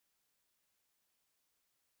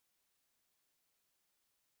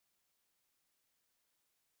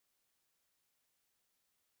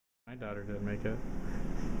My daughter didn't make it.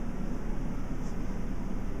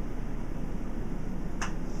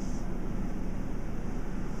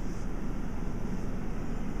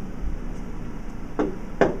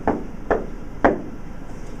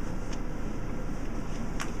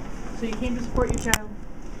 So you came to support your child?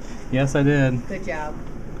 Yes, I did. Good job.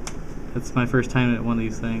 It's my first time at one of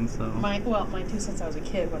these things, so. Mine too, since I was a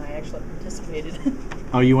kid when I actually participated.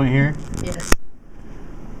 Oh, you went here? Yes.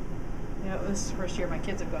 Yeah, this is the first year my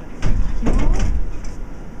kids have gone here. You know what?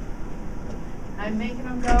 I'm making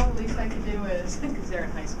them go. At least I can do is because they're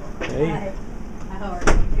in high school. Hey. Hi. How are you?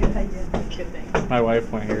 Good. I did. Good thing. My wife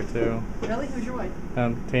went here too. Really? Who's your wife?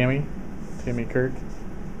 Tammy Kirk.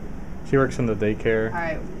 She works in the daycare. All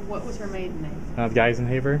right. What was her maiden name?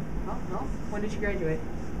 Geisenhaver. Oh, no. When did she graduate?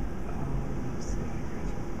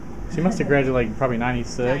 She must have graduated like probably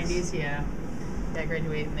 96. 90s, yeah. I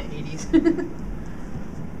graduated in the 80s.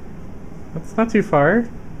 That's not too far.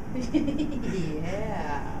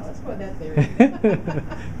 Yeah. Let's go with that theory.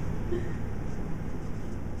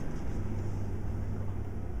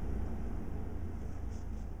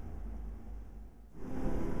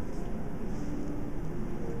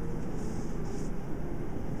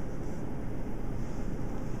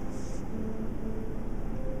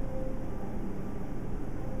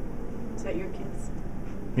 Is that your kids?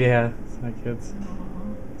 Yeah, it's my kids.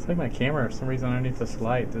 It's like my camera, for some reason underneath this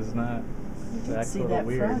light does not. You did see that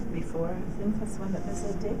frog before. I think that's one that was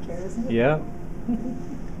at daycare, isn't it? Yeah.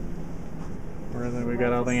 We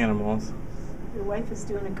got all the animals. Your wife is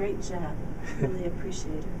doing a great job. Really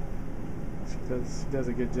appreciate her. She does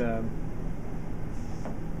a good job.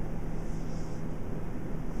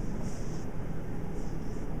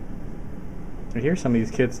 I hear some of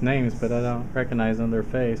these kids' names, but I don't recognize them, their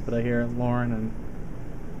face. But I hear Lauren, and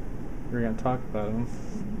we're going to talk about them.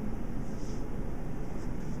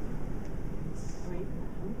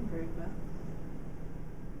 Very well.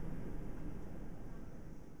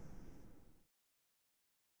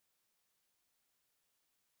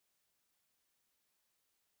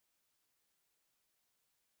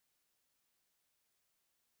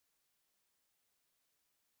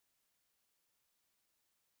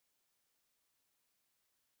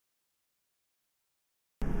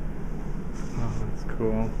 Oh, that's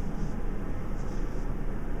cool.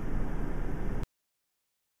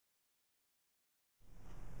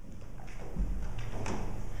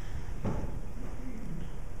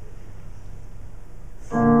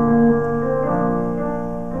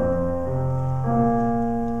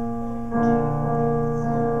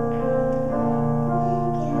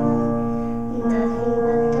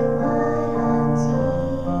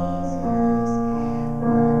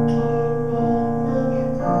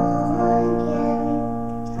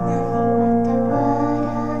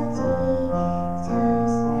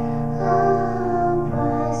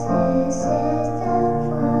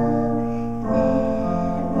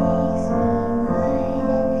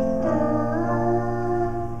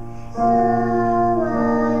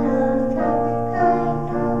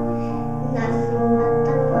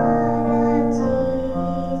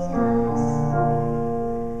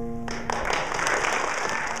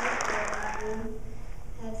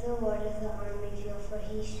 As the Lord of the army feel, for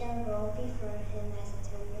he shall roll before him as a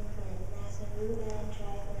tender plant, as a root out of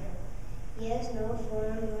dry earth. He has no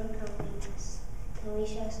form nor comeliness, and we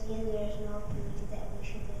shall see, and there is no beauty that we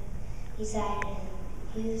should desire him.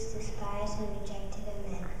 He was despised and rejected of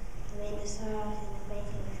men, and made the sorrows and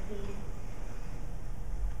acquainted with grief.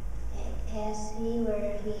 As we were,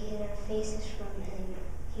 we hid our faces from him.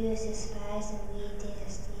 He was despised, and we did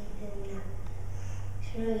esteem him not.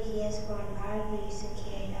 Surely he has borne our griefs and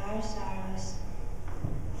carried our sorrows,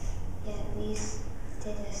 yet we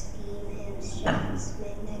did esteem him stricken,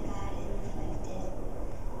 smitten of God, and afflicted.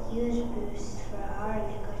 He was bruised for our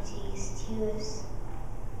iniquities, he was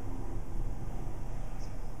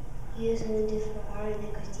wounded for our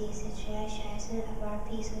iniquities, the chastisement of our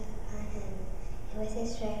peace was upon him, and with his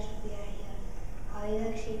stripes we are healed. All you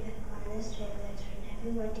like sheep have gone astray, but has turned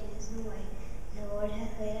every one to his own way, and the Lord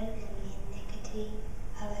hath laid on him the iniquity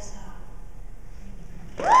of us all.